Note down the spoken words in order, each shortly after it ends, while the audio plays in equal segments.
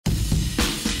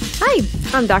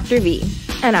Hi, I'm Dr. V.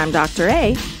 And I'm Dr.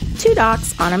 A, two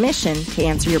docs on a mission to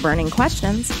answer your burning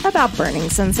questions about burning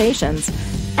sensations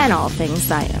and all things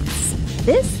science.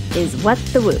 This is What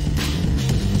the Whoop.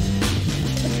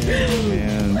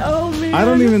 Man. Oh, man. I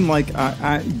don't even like,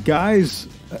 guys,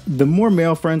 the more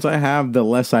male friends I have, the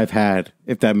less I've had,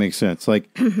 if that makes sense.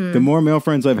 Like, the more male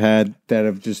friends I've had that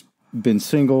have just been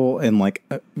single and, like,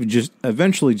 just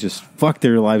eventually just fucked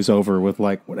their lives over with,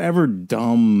 like, whatever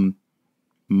dumb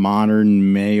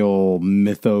modern male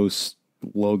mythos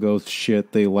logos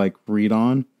shit they, like, read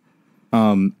on,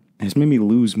 has made me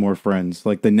lose more friends.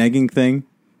 Like, the negging thing,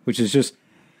 which is just...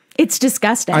 It's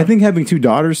disgusting. I think having two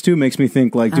daughters, too, makes me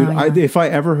think, like, dude, if I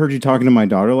ever heard you talking to my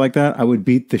daughter like that, I would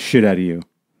beat the shit out of you.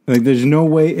 Like, there's no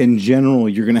way in general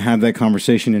you're going to have that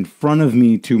conversation in front of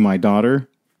me to my daughter,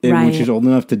 which is old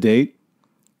enough to date.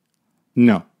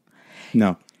 No.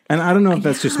 And I don't know if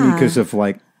that's just me because of,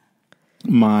 like,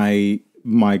 my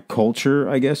culture,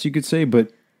 I guess you could say,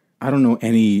 but I don't know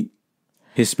any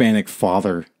Hispanic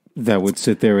father that would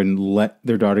sit there and let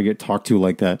their daughter get talked to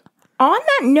like that. On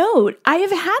that note, I have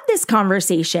had this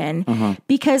conversation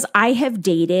because I have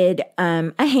dated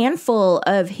a handful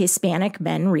of Hispanic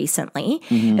men recently.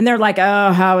 And they're like,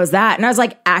 oh, how was that? And I was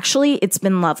like, actually, it's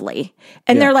been lovely.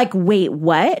 And they're like, wait,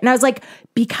 what? And I was like,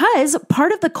 because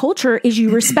part of the culture is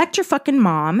you respect your fucking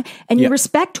mom and you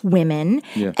respect women.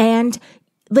 And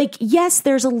like, yes,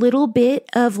 there's a little bit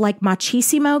of like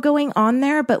machismo going on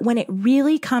there. But when it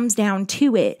really comes down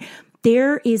to it,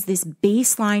 there is this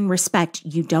baseline respect.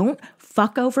 You don't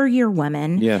fuck over your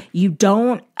woman. You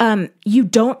don't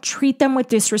treat them with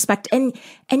disrespect, and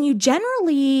you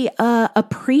generally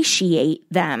appreciate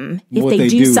them if they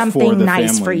do something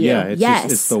nice for you. Yeah,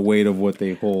 it's the weight of what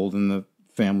they hold in the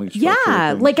family structure.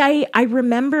 Yeah, like I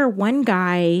remember one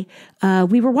guy.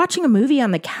 We were watching a movie on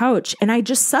the couch, and I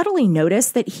just subtly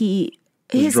noticed that he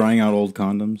was drying out old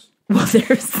condoms. Well,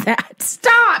 there's that.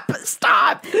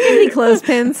 Stop. Any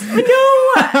clothespins? No,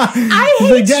 I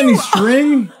hate like, got any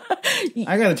string?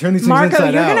 I gotta turn these things Marco,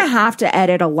 inside you're out. gonna have to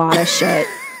edit a lot of shit.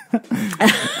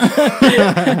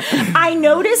 I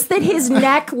noticed that his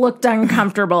neck looked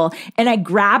uncomfortable, and I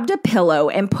grabbed a pillow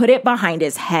and put it behind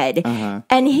his head.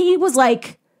 And he was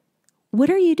like, "What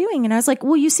are you doing?" And I was like,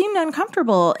 "Well, you seemed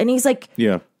uncomfortable." And he's like,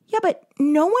 "Yeah, but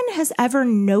no one has ever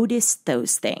noticed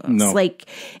those things." No. Like,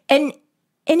 and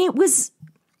it was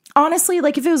honestly,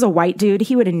 like, if it was a white dude,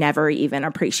 he would have never even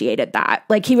appreciated that.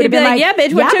 Like, he would have been like, "Yeah,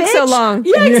 bitch, what took so long?"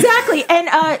 Yeah, exactly. And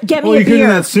get me well, a you beer. could have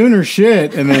done that sooner,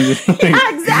 shit, and then just like,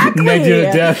 exactly. negged you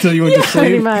to death till you went to sleep.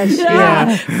 Pretty much.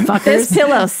 Yeah. Fuck, this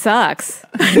pillow sucks.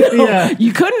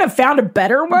 You couldn't have found a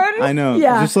better one? I know.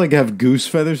 Yeah. Just like have goose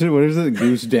feathers. What is it?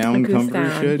 Goose down Goose comforter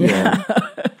down. shit? Yeah.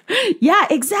 Yeah,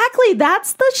 exactly.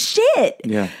 That's the shit.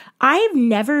 Yeah. I've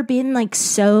never been like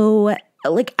so,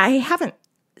 like, I haven't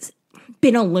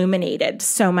been illuminated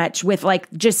so much with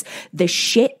like just the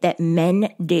shit that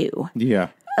men do. Yeah.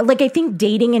 Like, I think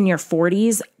dating in your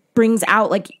 40s brings out,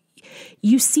 like,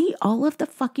 you see all of the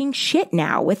fucking shit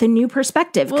now with a new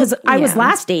perspective. Because I was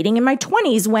last dating in my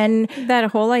 20s when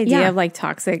that whole idea of like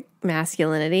toxic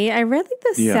masculinity. I read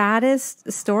like the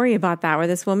saddest story about that, where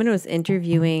this woman was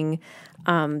interviewing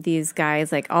these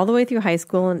guys like all the way through high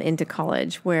school and into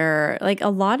college, where like a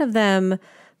lot of them,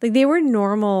 like, they were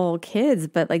normal kids,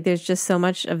 but like there's just so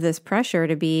much of this pressure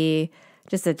to be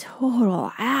just a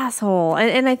total asshole.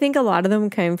 And I think a lot of them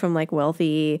came from like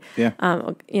wealthy,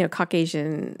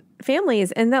 Caucasian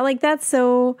families. And that like, that's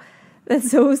so like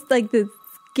the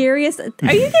scariest.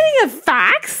 Are you getting a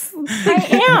fax?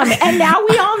 I am. And now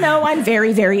we all know I'm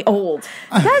very, very old.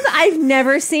 I've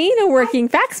never seen a working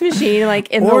fax machine like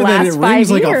in the Or that last it 5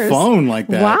 rings years. like a phone like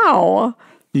that. Wow.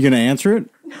 You gonna answer it?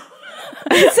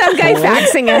 Some guy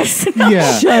faxing us.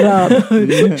 Yeah. Shut up.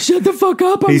 Shut the fuck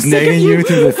up. I'm He's sick of nagging you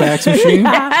through the fax machine?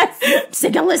 I'm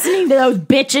sick of listening to those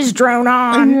bitches drone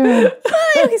on.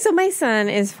 Okay, so my son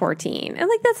is 14. And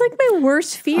like that's like my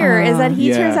worst fear is that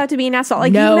he turns out to be an asshole.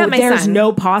 Like, No, you met my there's son.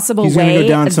 no possible He's gonna way go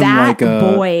down some, that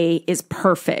like, boy is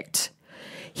perfect.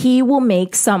 He will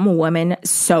make some woman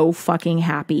so fucking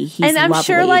happy. He's And I'm lovely.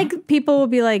 sure like people will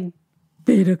be like,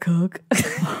 beta cook.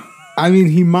 I mean,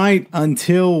 he might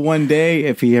until one day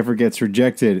if he ever gets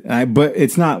rejected. But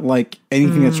it's not like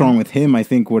anything that's wrong with him. I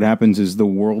think what happens is the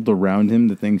world around him,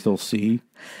 the things he'll see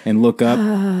and look up,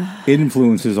 it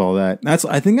influences all that.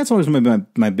 I think that's always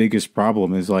my biggest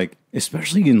problem is like,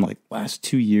 especially in like last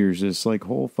 2 years, is like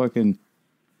whole fucking.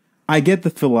 I get the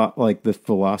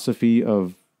philosophy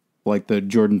of like the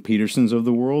Jordan Petersons of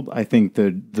the world. I think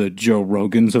the Joe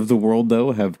Rogans of the world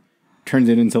though have turned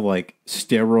it into like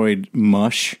steroid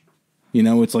mush. You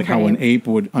know, it's like how an ape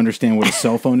would understand what a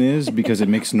cell phone is because it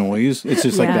makes noise. It's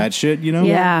just like that shit, you know?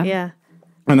 Yeah. Yeah.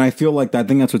 And I feel like I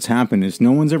think that's what's happened is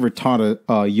no one's ever taught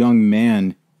a young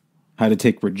man how to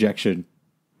take rejection,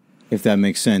 if that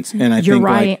makes sense. And I think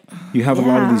like you have a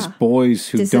lot of these boys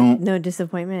who don't. No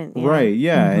disappointment. Yeah. Right,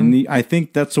 yeah. And I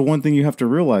think that's the one thing you have to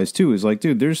realize too is like,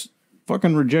 dude, there's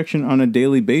fucking rejection on a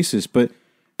daily basis. But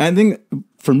I think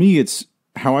for me, it's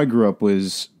how I grew up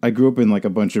in like a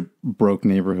bunch of broke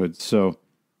neighborhoods. So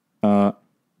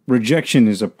rejection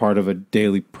is a part of a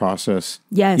daily process.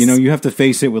 Yes. You know, you have to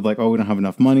face it with like, oh, we don't have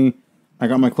enough money. I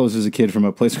got my clothes as a kid from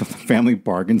a place called the Family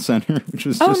Bargain Center, which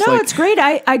was it's great.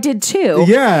 I did too.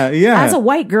 Yeah, yeah. As a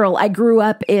white girl, I grew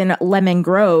up in Lemon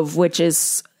Grove, which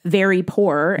is very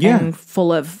poor and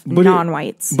full of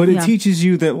non-whites. But it teaches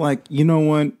you that, like, you know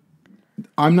what?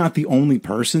 I'm not the only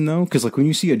person, though, because like when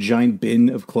you see a giant bin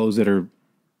of clothes that are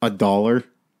 $1,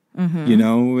 you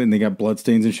know, and they got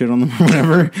bloodstains and shit on them or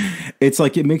whatever, it's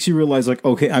like it makes you realize, like,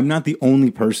 okay, I'm not the only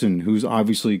person who's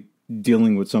obviously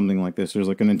dealing with something like this. There's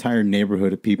like an entire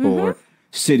neighborhood of people or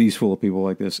cities full of people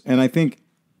like this. And I think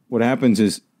what happens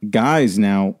is guys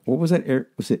now, what was that?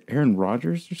 Was it Aaron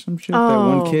Rodgers or some shit? That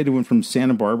one kid who went from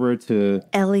Santa Barbara to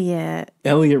Elliot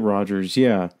Rodgers.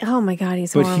 Yeah. Oh my God.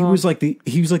 He's But horrible. he was like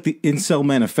the Incel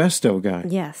Manifesto guy.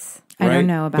 Yes. Right? I don't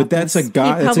know about But that's this. a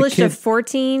guy. He published a kid.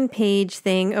 14-page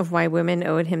thing of why women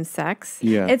owed him sex.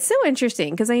 Yeah. It's so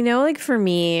interesting because I know, like, for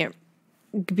me,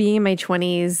 being in my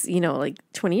 20s, you know, like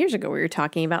 20 years ago, we were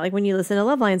talking about, like, when you listen to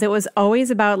Love Lines, it was always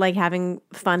about, like, having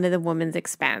fun at the woman's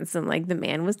expense. And, like, the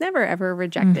man was never, ever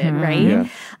rejected, right? Yeah.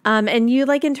 And you,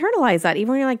 like, internalize that, even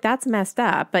when you're like, that's messed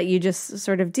up, but you just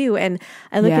sort of do. And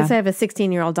I look at, say, I have a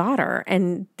 16-year-old daughter,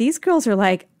 and these girls are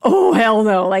like, oh, hell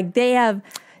no. Like, they have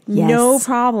no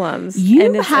problems. You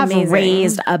and it's have amazing.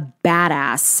 raised a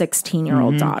badass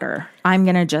 16-year-old daughter. I'm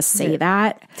going to just say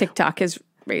that. TikTok has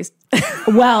raised.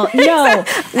 Well, no,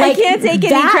 I can't take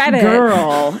any credit.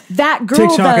 That girl,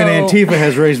 TikTok though, and Antifa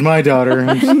has raised my daughter.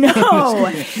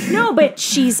 no, but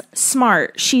she's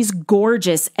smart. She's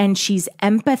gorgeous and she's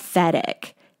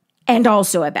empathetic and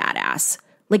also a badass.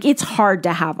 Like, it's hard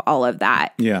to have all of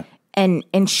that. Yeah. And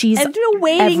she's And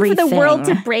waiting for the world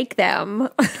to everything. break them.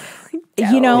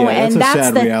 You know, Yeah, and that's a that's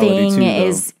sad the reality thing too,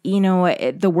 is, you know,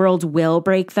 the world will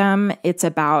break them. It's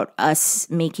about us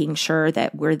making sure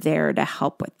that we're there to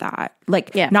help with that.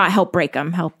 Like, not help break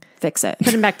them, help fix it.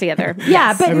 Put them back together.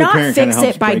 Yeah, but Every not parent fix kinda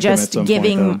it by helps break them at just some point,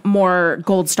 giving though. more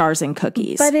gold stars and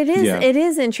cookies. But it is Yeah. it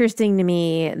is interesting to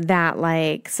me that,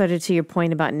 like, sort of to your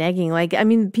point about negging, like, I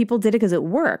mean, people did it because it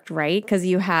worked, right? Because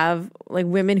you have, like,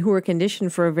 women who were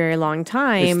conditioned for a very long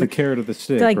time. It's the carrot of the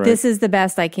stick, Like, right? this is the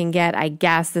best I can get. I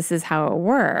guess this is how it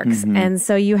works. And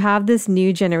so you have this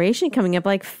new generation coming up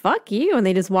like, fuck you. And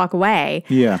they just walk away.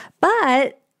 Yeah.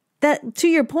 But that, to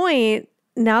your point,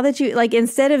 now that you, like,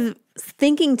 instead of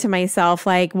thinking to myself,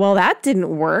 like, well, that didn't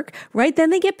work, right? Then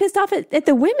they get pissed off at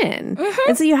the women.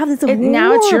 And so you have this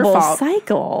now it's your horrible fault.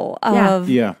 cycle of,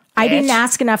 Yeah. I didn't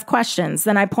ask enough questions.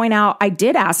 Then I point out I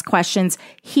did ask questions.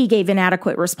 He gave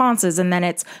inadequate responses. And then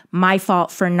it's my fault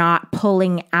for not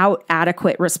pulling out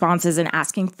adequate responses and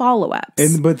asking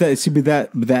follow-ups. But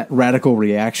that radical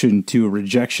reaction to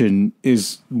rejection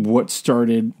is what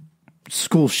started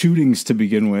school shootings to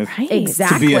begin with.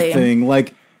 Exactly. To be a thing.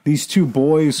 Like, these two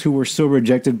boys who were so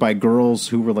rejected by girls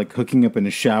who were like hooking up in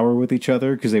a shower with each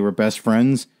other because they were best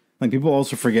friends. Like, people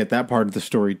also forget that part of the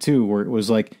story too, where it was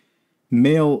like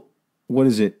male, what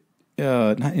is it?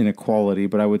 Not inequality,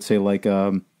 but I would say like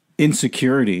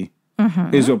insecurity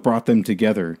is what brought them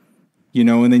together. You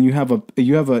know, and then you have a,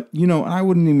 you know, I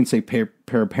wouldn't even say pair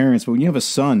of parents, but when you have a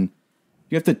son,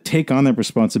 you have to take on that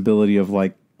responsibility of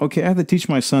like, okay, I have to teach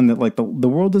my son that like the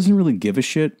world doesn't really give a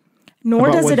shit. Nor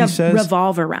about does what it he says.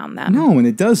 revolve around them. No, and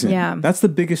it doesn't. Yeah. That's the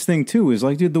biggest thing too, is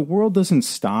like, dude, the world doesn't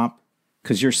stop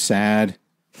because you're sad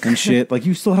and shit. Like,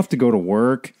 you still have to go to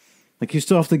work. Like, you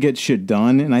still have to get shit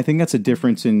done. And I think that's a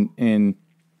difference in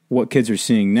what kids are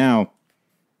seeing now.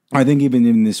 I think even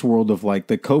in this world of like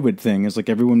the COVID thing, is like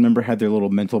everyone, remember, had their little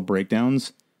mental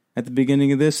breakdowns at the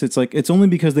beginning of this. It's like, it's only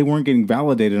because they weren't getting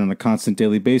validated on a constant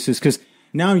daily basis. Because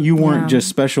now you weren't just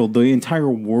special. The entire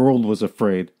world was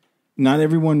afraid. Not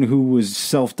everyone who was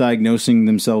self-diagnosing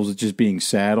themselves as just being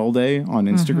sad all day on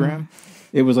Instagram.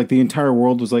 It was like the entire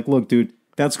world was like, look, dude,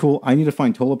 that's cool. I need to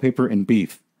find toilet paper and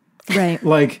beef. Right.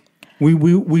 Like,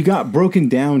 we got broken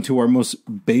down to our most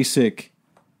basic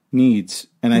needs.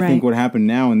 And I think what happened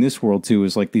now in this world too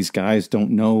is like these guys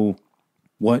don't know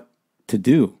what to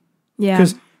do. Yeah.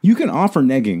 Because you can offer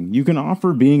negging, you can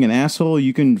offer being an asshole,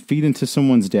 you can feed into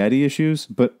someone's daddy issues,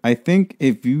 but I think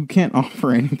if you can't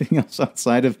offer anything else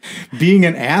outside of being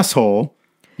an asshole,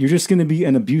 you're just going to be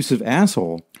an abusive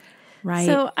asshole. Right.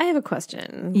 So I have a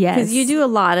question. Yes. Because you do a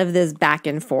lot of this back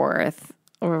and forth,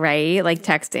 right? Like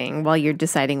texting while you're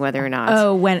deciding whether or not.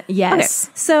 Oh, yes.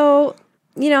 Okay. So,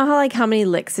 you know how many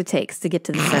licks it takes to get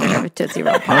to the center of a Tootsie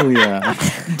Roll Pop? Oh, yeah.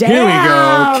 Damn. Here we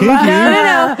go. Kinky.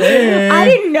 No. Hey. I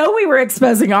didn't know we were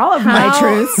exposing all of my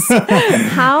truths.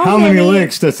 How many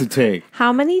licks does it take?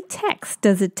 How many texts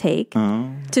does it take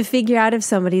to figure out if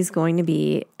somebody's going to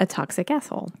be a toxic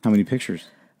asshole? How many pictures?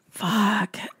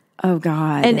 Fuck. Oh,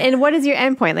 God. And what is your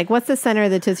endpoint? Like, what's the center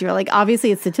of the Tootsie Roll? Like,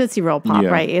 obviously, it's the Tootsie Roll Pop,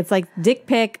 right? It's like dick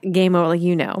pic, game over, like,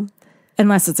 you know.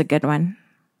 Unless it's a good one.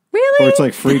 Really? Or it's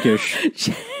like freakish.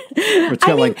 Or it's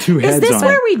got like two heads on it. Is this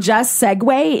where we just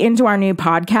segue into our new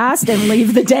podcast and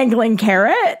leave the dangling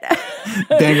carrot?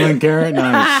 Dangling carrot?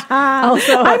 Nice.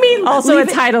 Also a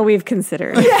title we've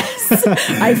considered. Yes.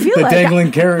 I feel The like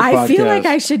Dangling Carrot I feel podcast. like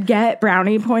I should get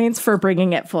brownie points for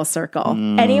bringing it full circle.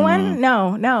 Anyone?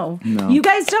 No. You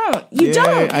guys don't. You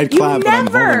don't. I'd you clap, but I'm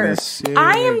holding never. this. Yay.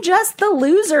 I am just the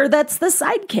loser that's the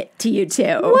sidekick to you two.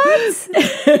 What?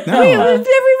 No. We've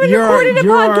never even You're- recorded a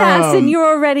you're, podcast and you're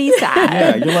already sad.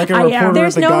 Yeah, you're like a I am. reporter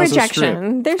There's at the no Gaza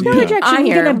rejection. Strip. There's no Yeah. rejection I'm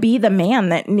here. going to be the man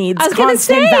that needs I was going to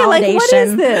constant say, validation. like, what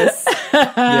is this?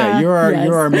 Yeah, you're Yes.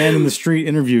 our man in the street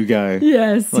interview guy.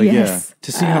 Yes, Like, yes. yeah.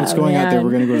 To see how it's going out there, man.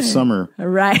 we're going to go to Summer.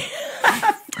 Right.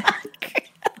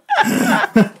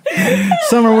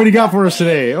 Summer, what do you got for us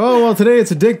today? Oh, well, today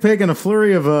it's a dick pic and a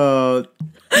flurry of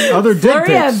other dick Flurry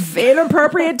pics. of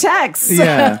inappropriate texts.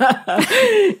 Yeah,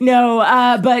 No,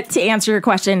 but to answer your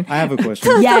question, I have a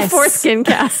question. yes. The foreskin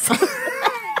cast.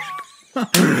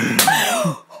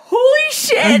 Holy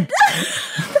shit.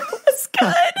 That was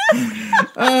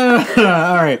good.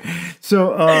 All right.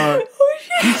 So,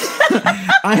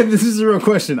 this is a real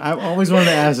question. I've always wanted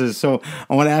to ask this. So,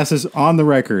 I want to ask this on the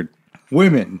record.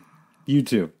 Women, you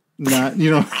two. Not,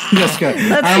 Jessica.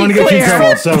 I don't want to get you in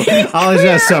trouble, so I'll just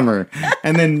ask Summer.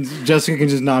 And then Jessica can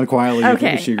just nod quietly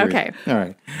Okay, if she agrees. okay. All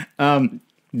right.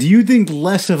 Do you think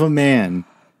less of a man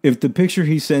if the picture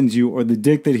he sends you or the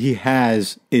dick that he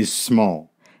has is small?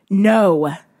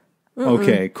 No,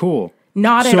 Okay, cool.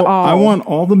 not So at all. I want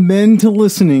all the men to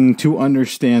listening to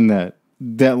understand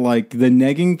that like the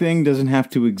negging thing doesn't have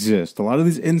to exist. A lot of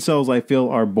these incels I feel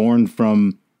are born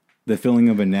from the feeling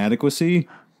of inadequacy.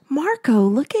 Marco,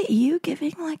 look at you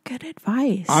giving like good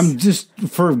advice. I'm just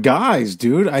for guys,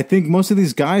 dude. I think most of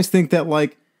these guys think that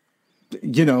like,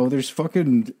 there's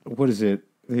fucking, what is it?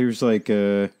 There's like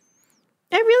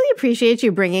I really appreciate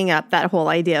you bringing up that whole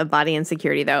idea of body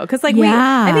insecurity, though, because like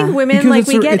Yeah. I think women because like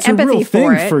it's we get it's a empathy real thing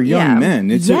for it for young Yeah. men.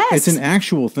 It's Yes. it's an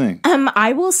actual thing.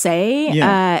 I will say,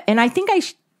 Yeah. and I think I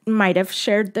might have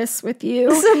shared this with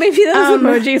you. So maybe those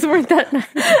emojis weren't that nice.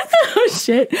 Oh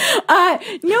shit!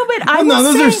 No, but I Oh, will no,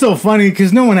 those say, are still funny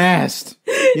because no one asked.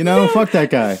 Fuck that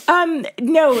guy.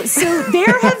 no. So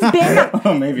there have been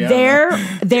Oh, maybe I don't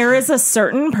know. there is a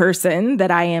certain person that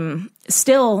I am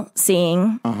still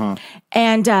seeing,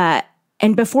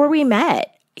 and before we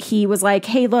met, he was like,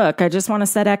 "Hey, look, I just want to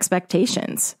set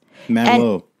expectations." Mad and-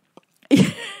 Low.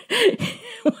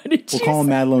 What did We'll you call him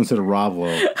Mad Low instead of Rob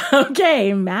Low.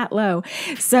 Okay, Matt Lowe.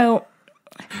 So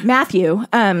Matthew,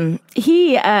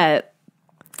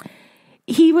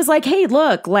 he was like, "Hey,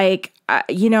 look, like,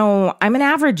 I'm an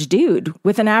average dude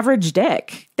with an average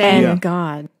dick." Thank Yeah.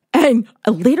 God. And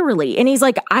literally, and he's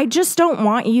like, "I just don't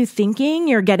want you thinking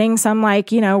you're getting some like,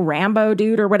 Rambo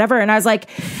dude or whatever." And I was like,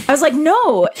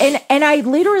 no. And I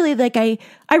literally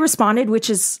I responded, which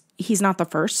is he's not the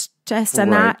first to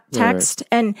send Right, that text.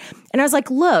 And I was like,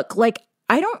 look, like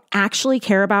I don't actually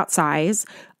care about size.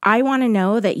 I want to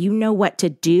know that you know what to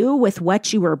do with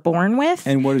what you were born with.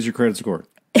 And what is your credit score?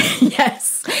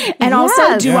 Yes. And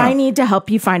also, do Yeah. I need to help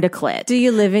you find a clit? Do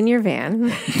you live in your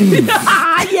van?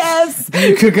 Yes.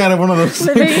 You cook out of one of those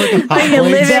things with the hot Do you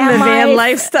live plates? in the Van van life.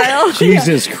 lifestyle?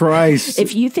 Jesus Christ.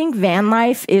 If you think van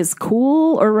life is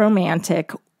cool or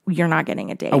romantic, you're not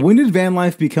getting a date. When did van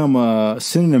life become a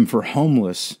synonym for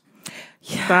homeless?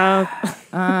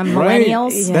 Millennials.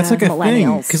 Right? That's like a thing.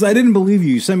 Millennials. Because I didn't believe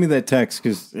you. You sent me that text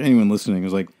because anyone listening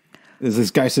was like,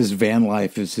 this guy says van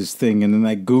life is his thing. And then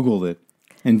I Googled it.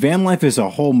 And van life is a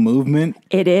whole movement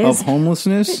It is. of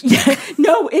homelessness.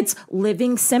 No, it's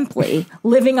living simply,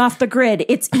 living off the grid.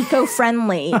 It's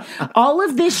eco-friendly. All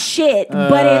of this shit,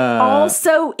 but it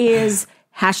also is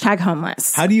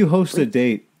 #homeless. How do you host a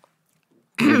date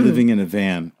living in a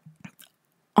van?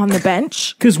 On the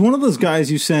bench. Because one of those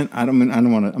guys you sent, I'm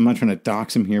not trying to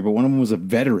dox him here, but one of them was a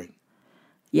veteran.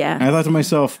 Yeah. And I thought to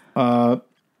myself,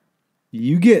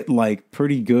 you get like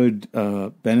pretty good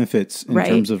benefits in Right.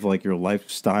 terms of like your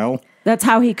lifestyle. That's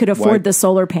how he could afford Why- the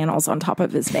solar panels on top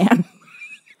of his van.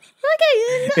 I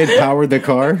It powered the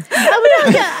car.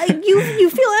 You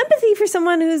feel empathy for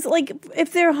someone who's like,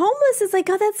 if they're homeless, it's like,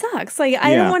 oh, that sucks. Like,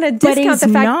 I don't want to discount the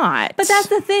fact. Not. But that's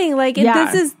the thing. Like,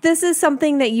 this is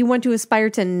something that you want to aspire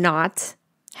to not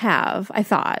have, I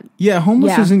thought. Yeah,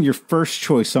 homeless isn't your first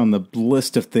choice on the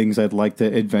list of things I'd like to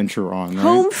adventure on. Right?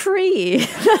 Home free.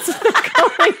 That's what they're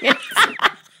calling it.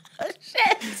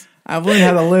 Shit. I've learned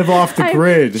how to live off the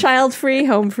grid. Child free,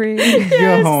 home free,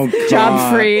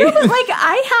 Job free. No, but like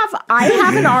I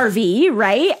have an RV,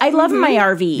 right? I love my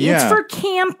RV. Yeah. It's for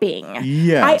camping.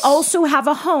 Yes. I also have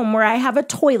a home where I have a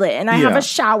toilet and I have a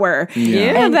shower. You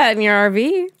have that in your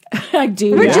RV. I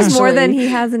do. Which is more than he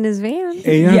has in his van. And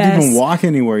you don't have to even walk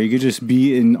anywhere. You could just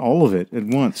be in all of it at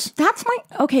once. That's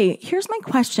okay, here's my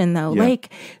question though. Yeah. Like,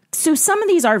 so some of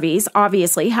these RVs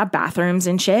obviously have bathrooms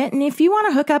and shit. And if you want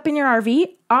to hook up in your RV,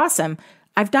 awesome.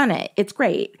 I've done it. It's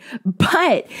great.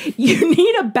 But you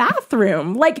need a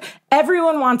bathroom. Like,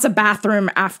 everyone wants a bathroom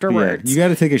afterwards. Yeah, you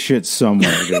got to take a shit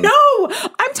somewhere. Dude. No,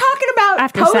 I'm talking about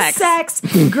After post-sex.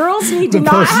 Girls need to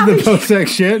not have the post-sex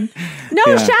shit? No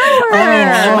shower.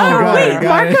 Oh, wait,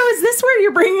 Marco, is this where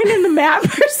you're bringing in the map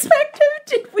perspective?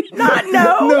 Did we not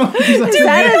know? No. Is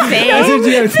that a thing? I said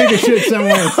you got to take a shit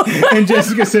somewhere. And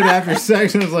Jessica said after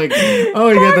sex, and I was like, oh,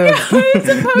 you got the... It's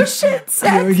a post-shit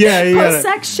sex. Yeah, you got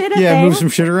post-sex shit a Yeah, thing. move some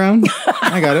shit around.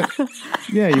 I got it.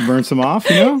 Yeah, you burn some off,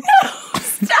 you know?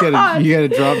 Stop. You got to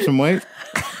drop some weight.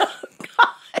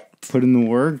 Put in the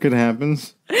work. It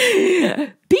happens.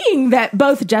 Being that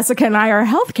both Jessica and I are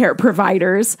healthcare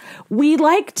providers, we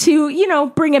like to,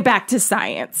 bring it back to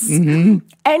science. Mm-hmm.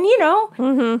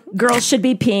 And, girls should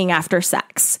be peeing after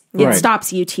sex. It Right.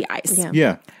 stops UTIs.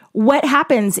 Yeah. What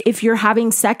happens if you're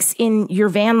having sex in your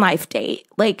van life date?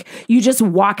 Like, you just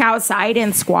walk outside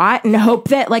and squat and hope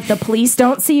that, like, the police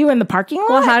don't see you in the parking lot?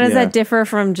 Well, how does Yeah. that differ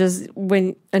from just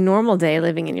when a normal day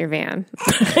living in your van?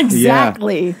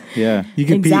 Exactly. Yeah. You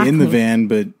can be in the van,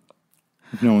 but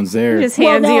if no one's there. He just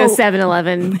hands you a no.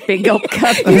 7-Eleven big gulp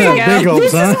cup. Here Yeah, you go. big gulp.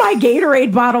 This Huh? is my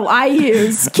Gatorade bottle I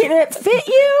use. Can it fit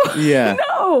you? Yeah.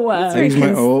 No. I use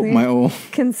my old.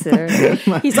 Consider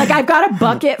He's like, I've got a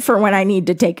bucket for when I need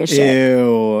to take a shit.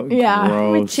 Ew. Yeah.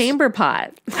 Gross. a chamber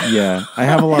pot. Yeah. I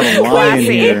have a lot of lye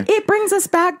in here. It brings us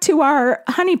back to our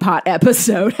honeypot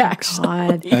episode, actually.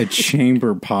 God. A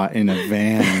chamber pot in a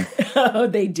van. Oh,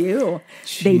 they do.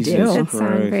 They Jesus do. That sounds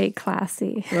Christ. very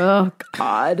classy. Oh,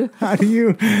 God. I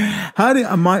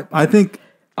think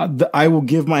I will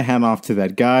give my hat off to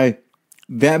that guy.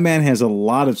 That man has a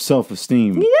lot of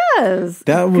self-esteem. Yes.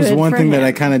 That was Good one for thing that him.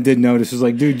 I kind of did notice. Is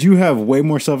like, dude, you have way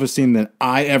more self-esteem than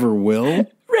I ever will.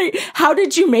 Right. How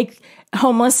did you make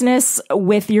homelessness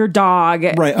with your dog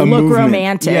Right, a look movement.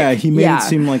 romantic? Yeah, he made it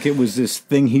seem like it was this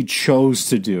thing he chose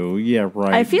to do. Yeah,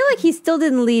 right. I feel like he still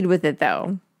didn't lead with it,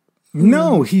 though.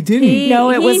 No, he didn't.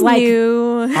 No, it was like-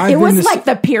 knew. I've It been was to- like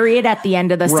the period at the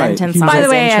end of the Right. sentence. He- On By his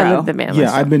the way, intro. I lived the man.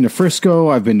 Yeah, I've been to Frisco.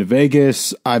 I've been to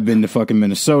Vegas. I've been to fucking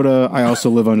Minnesota. I also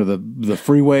live under the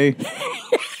freeway.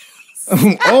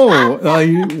 What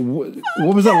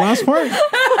was that last part?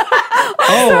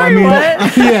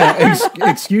 Yeah.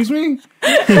 Excuse me.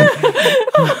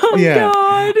 Yeah,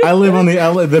 God. I live on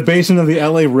the basin of the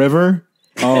LA River.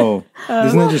 Oh,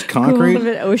 isn't that just concrete? Of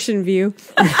an ocean view.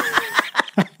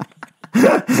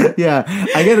 Yeah,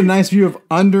 I get a nice view of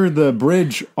under the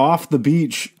bridge off the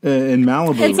beach in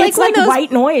Malibu. It's It's like when those-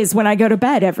 white noise when I go to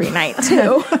bed every night,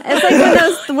 too.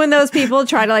 It's like when those people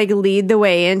try to like lead the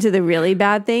way into the really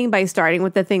bad thing by starting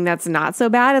with the thing that's not so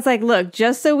bad. It's like, look,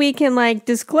 just so we can like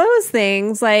disclose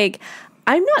things, like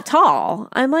I'm not tall.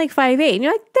 I'm like 5'8". And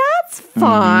you're like, that's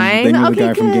fine. They knew Okay, the guy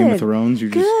good. from Game of Thrones.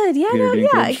 You're just Good. Yeah, Peter no, yeah,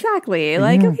 Dinklage. exactly.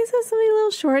 Like, okay, so somebody a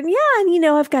little short. And yeah, and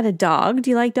I've got a dog. Do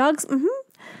you like dogs? Mm-hmm.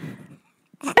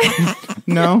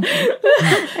 No.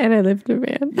 And I live in a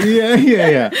van.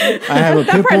 Yeah. I have a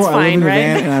pit bull. part's I live fine, in the right?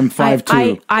 van, and I'm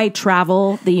 5'2". I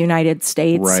travel the United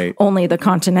States, Right. only the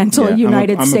continental Yeah,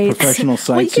 United I'm a States. professional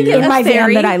Well, you can sightseer. get In my a van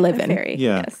ferry, that I live a in. ferry,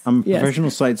 Yeah, yes. I'm a professional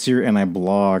sightseer, and I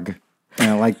blog, and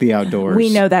I like the outdoors.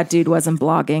 We know that dude wasn't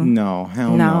blogging. No,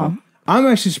 hell No. no. I'm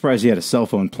actually surprised he had a cell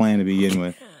phone plan to begin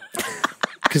with.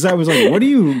 Because I was like, "What are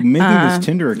you making this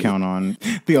Tinder account on?"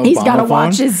 The Obama He's got to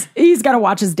phone? He's got to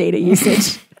watch his data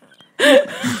usage.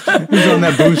 He's on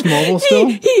that Boost Mobile still.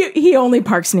 he only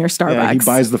parks near Starbucks. Yeah, he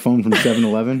buys the phone from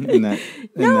 7-Eleven in that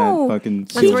fucking.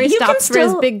 That's where he You can stops for his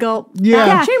still- big gulp.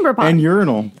 Yeah. Chamber pot. and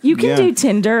urinal. You can Yeah. do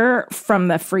Tinder from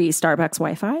the free Starbucks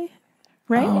Wi-Fi,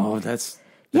 right? Oh, that's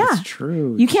Yeah.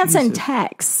 true. You can't send Jesus.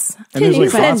 texts. And there's You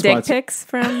like send dick hotspots. pics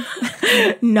from.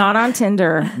 Not on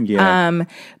Tinder. Yeah.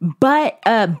 But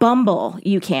Bumble,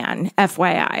 you can,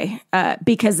 FYI,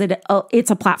 because it's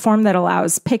a platform that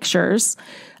allows pictures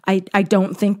I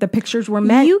don't think the pictures were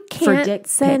meant You for can't dick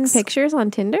send pics. pictures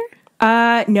on Tinder?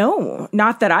 No,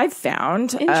 not that I've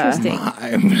found. Interesting. I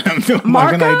have no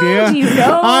Marco, fucking idea. do you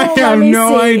know? I Let have me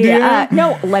no see. idea.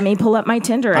 No, let me pull up my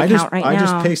Tinder account right now. I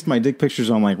just paste my dick pictures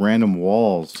on like random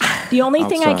walls. The only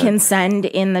thing I outside. can send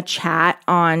in the chat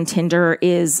on Tinder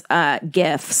is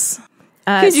GIFs.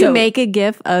 Could you make a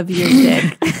GIF of your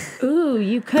dick? Ooh,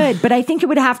 you could, but I think it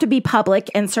would have to be public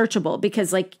and searchable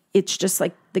because like it's just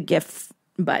like the GIF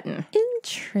button.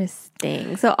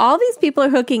 Interesting. So all these people are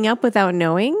hooking up without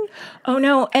knowing? Oh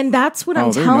no, and that's what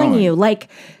I'm they're telling knowing. you. Like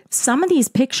some of these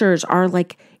pictures are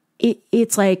like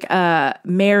it's like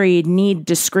married, need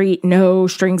discreet, no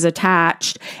strings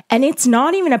attached, and it's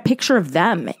not even a picture of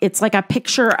them. It's like a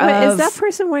picture of Is that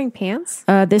person wearing pants?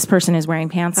 this person is wearing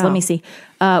pants. Let me see.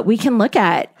 We can look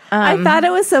at. I thought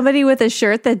it was somebody with a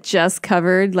shirt that just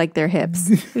covered like their hips.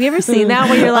 Have you ever seen that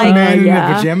where you're like, Man in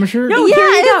yeah. a pajama shirt? No, yeah, here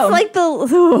you it's go. like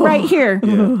the Right here,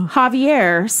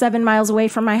 Javier, 7 miles away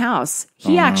from my house.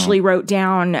 He actually wrote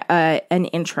down an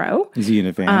intro Is he in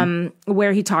a van?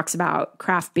 where he talks about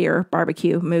craft beer,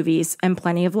 barbecue, movies, and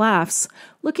plenty of laughs.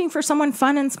 Looking for someone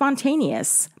fun and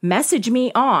spontaneous. Message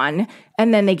me on,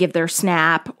 and then they give their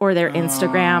Snap or their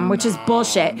Instagram, which is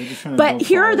bullshit. trying to But build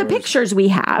here are the followers. pictures we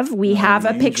have. We have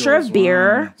a picture of Angels,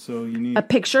 beer, wow. So you need. a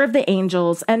picture of the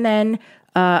Angels, and then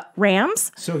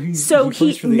Rams. So he he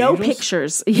plays for the no Angels?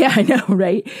 pictures. Yeah, I know,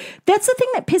 right? That's the thing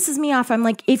that pisses me off. I'm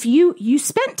like, if you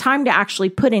spent time to actually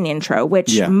put an intro,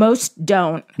 which Yeah. most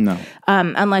don't, No.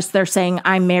 unless they're saying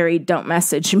I'm married, don't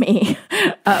message me.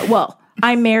 Well,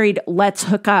 I'm married, let's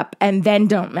hook up, and then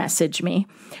don't message me.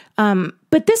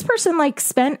 But this person like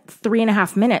spent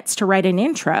 3.5 minutes to write an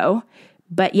intro,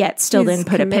 but yet still He's didn't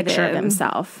put a picture of committed.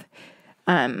 himself.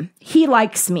 He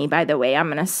likes me, by the way. I'm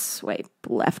going to swipe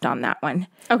left on that one.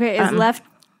 Okay, is left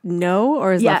no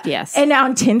or is left yes? And now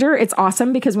on Tinder, it's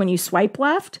awesome because when you swipe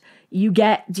left, you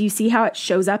get, do you see how it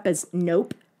shows up as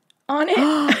nope on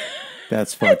it?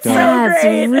 That's fucked up. That's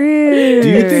great. rude. Do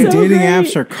you think So dating great.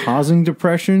 apps are causing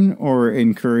depression or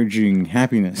encouraging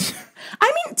happiness? I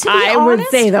mean, to be I honest, would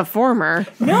say the former.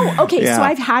 no. Okay, Yeah. so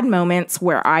I've had moments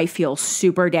where I feel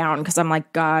super down because I'm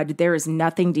like, God, there is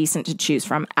nothing decent to choose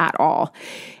from at all.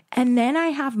 And then I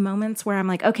have moments where I'm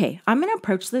like, okay, I'm going to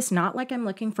approach this not like I'm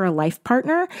looking for a life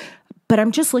partner, but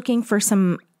I'm just looking for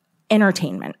some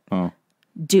entertainment. Oh.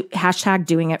 Hashtag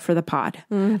doing it for the pod.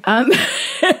 And then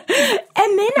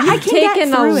I can get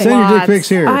taken through a it. Send your dick Lots. pics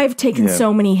here. I've taken Yeah.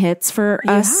 so many hits for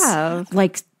us, have.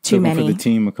 like too Took one many. for the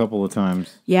team a couple of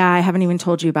times. Yeah, I haven't even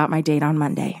told you about my date on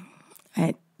Monday.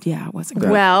 It wasn't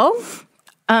great. Well,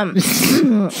 I'm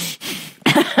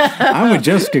with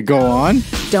Jessica. Go on.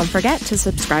 Don't forget to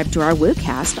subscribe to our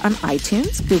WooCast on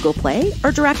iTunes, Google Play,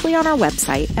 or directly on our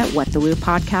website at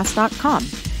whatthewoopodcast.com.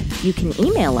 You can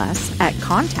email us at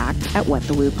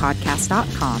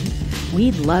contact@whatthewoopodcast.com.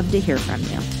 We'd love to hear from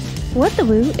you. What the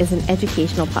Woo is an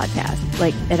educational podcast,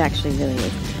 like it actually really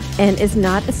is, and is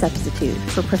not a substitute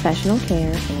for professional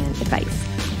care and advice.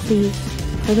 Please,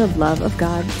 for the love of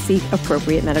God, seek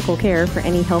appropriate medical care for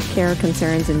any health care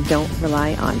concerns and don't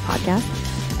rely on podcasts.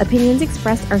 Opinions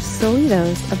expressed are solely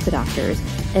those of the doctors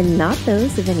and not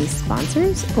those of any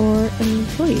sponsors or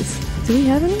employees. Do we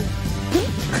have any?